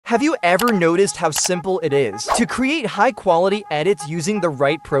Have you ever noticed how simple it is to create high-quality edits using the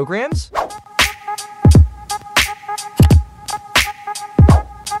right programs?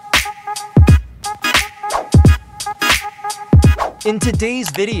 In today's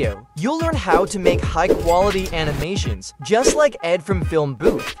video, you'll learn how to make high-quality animations, just like Ed from Film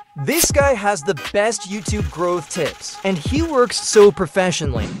Booth. This guy has the best YouTube growth tips, and he works so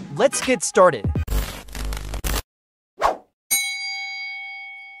professionally. Let's get started.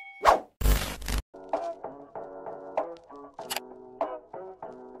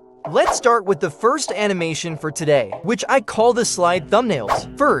 Let's start with the first animation for today, which I call the slide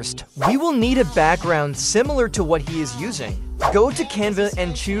thumbnails. First, we will need a background similar to what he is using. Go to Canva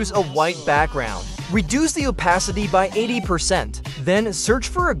and choose a white background. Reduce the opacity by 80%. Then search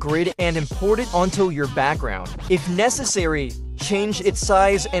for a grid and import it onto your background. If necessary, change its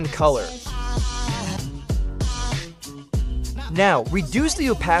size and color. Now, reduce the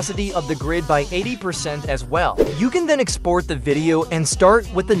opacity of the grid by 80% as well. You can then export the video and start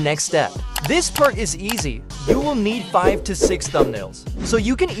with the next step. This part is easy. You will need 5 to 6 thumbnails, so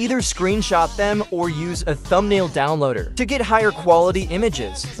you can either screenshot them or use a thumbnail downloader to get higher quality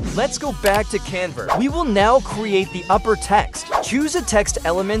images. Let's go back to Canva. We will now create the upper text. Choose a text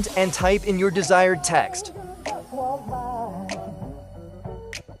element and type in your desired text.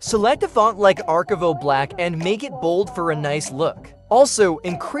 Select a font like Archivo Black and make it bold for a nice look. Also,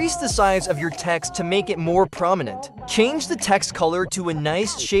 increase the size of your text to make it more prominent. Change the text color to a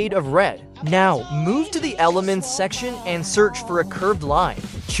nice shade of red. Now, move to the Elements section and search for a curved line.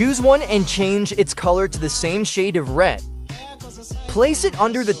 Choose one and change its color to the same shade of red. Place it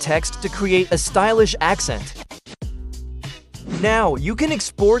under the text to create a stylish accent. Now, you can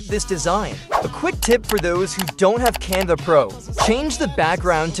export this design. A quick tip for those who don't have Canva Pro: change the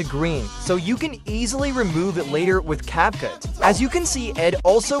background to green so you can easily remove it later with CapCut. As you can see, Ed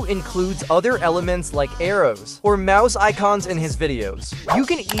also includes other elements like arrows or mouse icons in his videos. You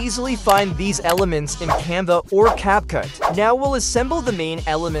can easily find these elements in Canva or CapCut. Now we'll assemble the main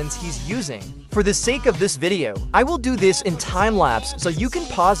elements he's using. For the sake of this video, I will do this in time-lapse so you can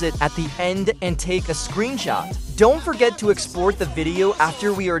pause it at the end and take a screenshot. Don't forget to export the video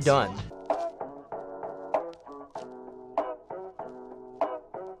after we are done.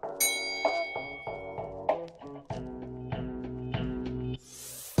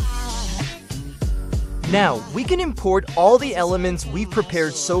 Now, we can import all the elements we've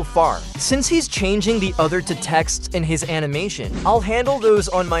prepared so far. Since he's changing the other to texts in his animation, I'll handle those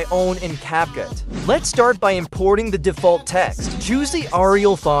on my own in CapCut. Let's start by importing the default text. Choose the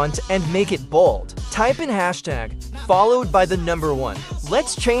Arial font and make it bold. Type in hashtag, followed by the number 1.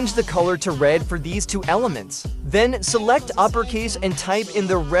 Let's change the color to red for these two elements. Then select uppercase and type in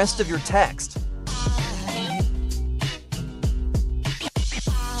the rest of your text.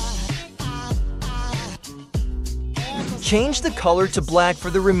 Change the color to black for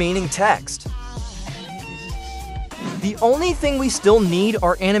the remaining text. The only thing we still need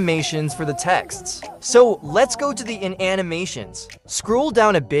are animations for the texts. So let's go to the in animations. Scroll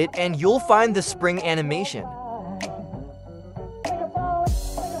down a bit and you'll find the spring animation.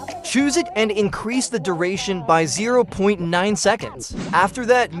 Choose it and increase the duration by 0.9 seconds. After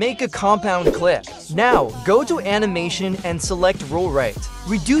that, make a compound clip. Now, go to animation and select roll right.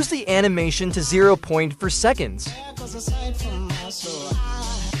 Reduce the animation to 0 for seconds.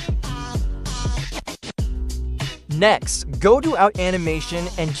 Next, go to Out Animation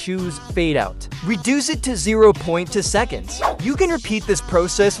and choose Fade Out. Reduce it to 0 to seconds. You can repeat this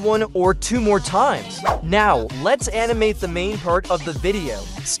process 1 or 2 more times. Now, let's animate the main part of the video.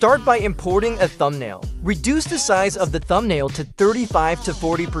 Start by importing a thumbnail. Reduce the size of the thumbnail to 35 to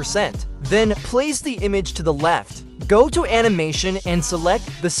 40%. Then place the image to the left. Go to Animation and select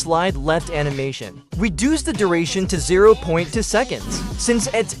the Slide Left animation. Reduce the duration to 0 to seconds.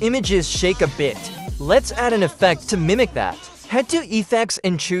 Since Ed's images shake a bit, let's add an effect to mimic that. Head to Effects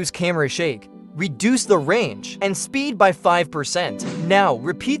and choose Camera Shake. Reduce the range and speed by 5%. Now,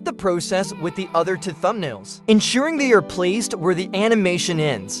 repeat the process with the other two thumbnails, ensuring they are placed where the animation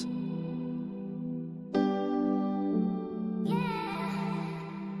ends.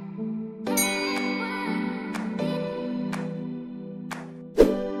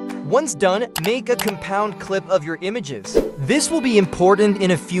 Once done, make a compound clip of your images. This will be important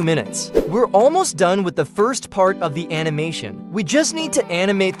in a few minutes. We're almost done with the first part of the animation. We just need to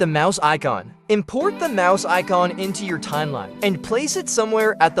animate the mouse icon. Import the mouse icon into your timeline and place it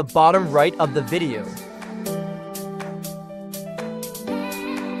somewhere at the bottom right of the video.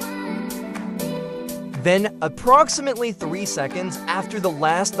 Then, approximately 3 seconds after the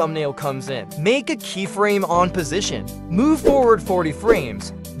last thumbnail comes in, make a keyframe on position. Move forward 40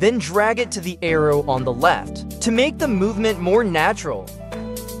 frames, then drag it to the arrow on the left to make the movement more natural.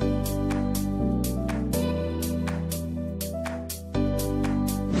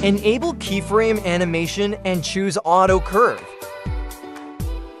 Enable keyframe animation and choose Auto Curve.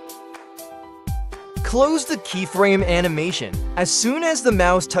 Close the keyframe animation. As soon as the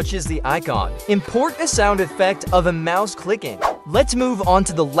mouse touches the icon, import a sound effect of a mouse clicking. Let's move on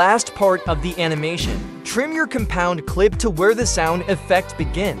to the last part of the animation. Trim your compound clip to where the sound effect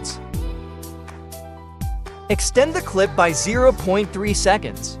begins. Extend the clip by 0.3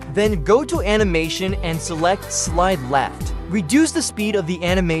 seconds. Then go to Animation and select Slide Left. Reduce the speed of the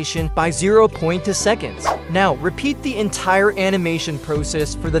animation by 0.2 seconds. Now, repeat the entire animation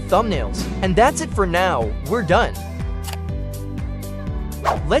process for the thumbnails. And that's it for now, we're done.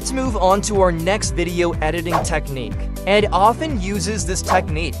 Let's move on to our next video editing technique. Ed often uses this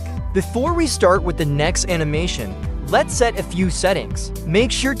technique. Before we start with the next animation, let's set a few settings.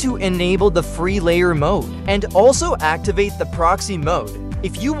 Make sure to enable the free layer mode and also activate the proxy mode.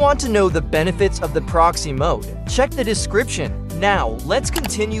 If you want to know the benefits of the proxy mode, check the description. Now, let's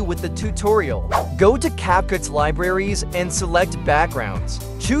continue with the tutorial. Go to CapCut's libraries and select backgrounds.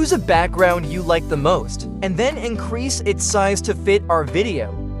 Choose a background you like the most, and then increase its size to fit our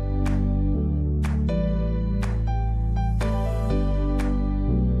video.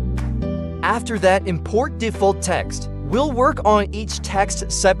 After that, import default text. We'll work on each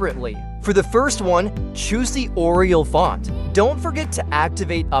text separately. For the first one, choose the Arial font. Don't forget to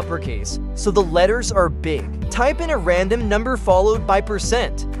activate uppercase, so the letters are big. Type in a random number followed by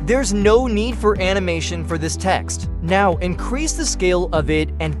 %. There's no need for animation for this text. Now, increase the scale of it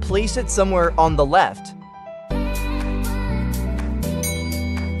and place it somewhere on the left.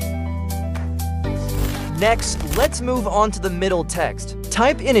 Next, let's move on to the middle text.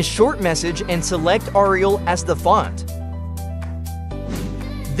 Type in a short message and select Arial as the font.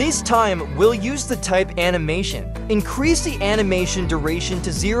 This time, we'll use the type animation. Increase the animation duration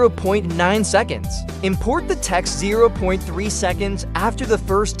to 0.9 seconds. Import the text 0.3 seconds after the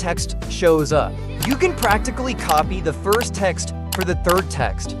first text shows up. You can practically copy the first text for the third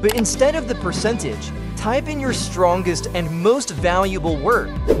text, but instead of the percentage, type in your strongest and most valuable word.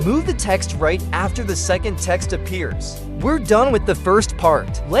 Move the text right after the second text appears. We're done with the first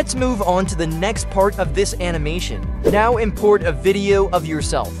part. Let's move on to the next part of this animation. Now import a video of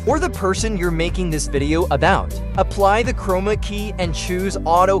yourself or the person you're making this video about. Apply the chroma key and choose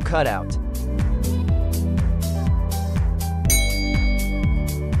Auto Cutout.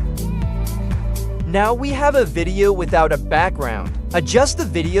 Now we have a video without a background. Adjust the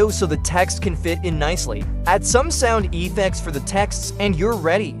video so the text can fit in nicely. Add some sound effects for the texts and you're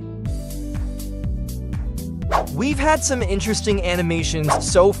ready. We've had some interesting animations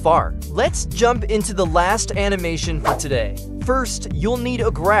so far. Let's jump into the last animation for today. First, you'll need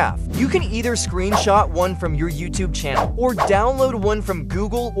a graph. You can either screenshot one from your YouTube channel or download one from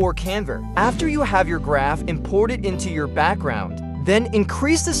Google or Canva. After you have your graph, import it into your background. Then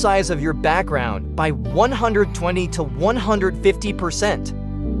increase the size of your background by 120 to 150%.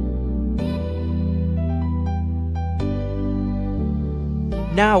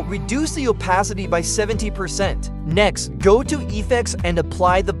 Now, reduce the opacity by 70%. Next, go to Effects and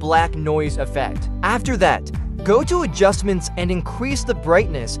apply the black noise effect. After that, go to Adjustments and increase the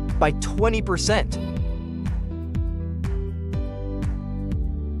brightness by 20%.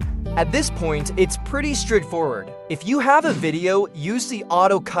 At this point, it's pretty straightforward. If you have a video, use the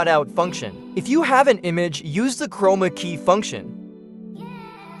Auto Cutout function. If you have an image, use the Chroma Key function.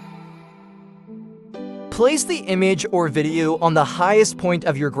 Place the image or video on the highest point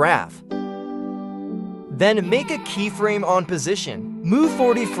of your graph. Then make a keyframe on position. Move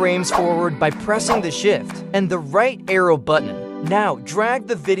 40 frames forward by pressing the Shift and the right arrow button. Now drag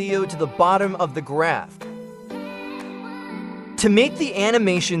the video to the bottom of the graph. To make the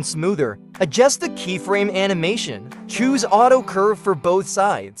animation smoother, adjust the keyframe animation. Choose Auto Curve for both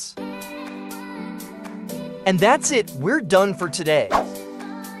sides. And that's it, we're done for today.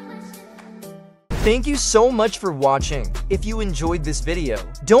 Thank you so much for watching. If you enjoyed this video,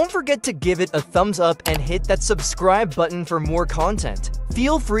 don't forget to give it a thumbs up and hit that subscribe button for more content.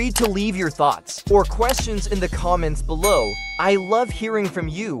 Feel free to leave your thoughts or questions in the comments below. I love hearing from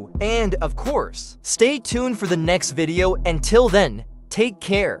you. And of course, stay tuned for the next video. Until then, take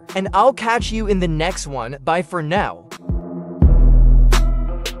care, and I'll catch you in the next one. Bye for now.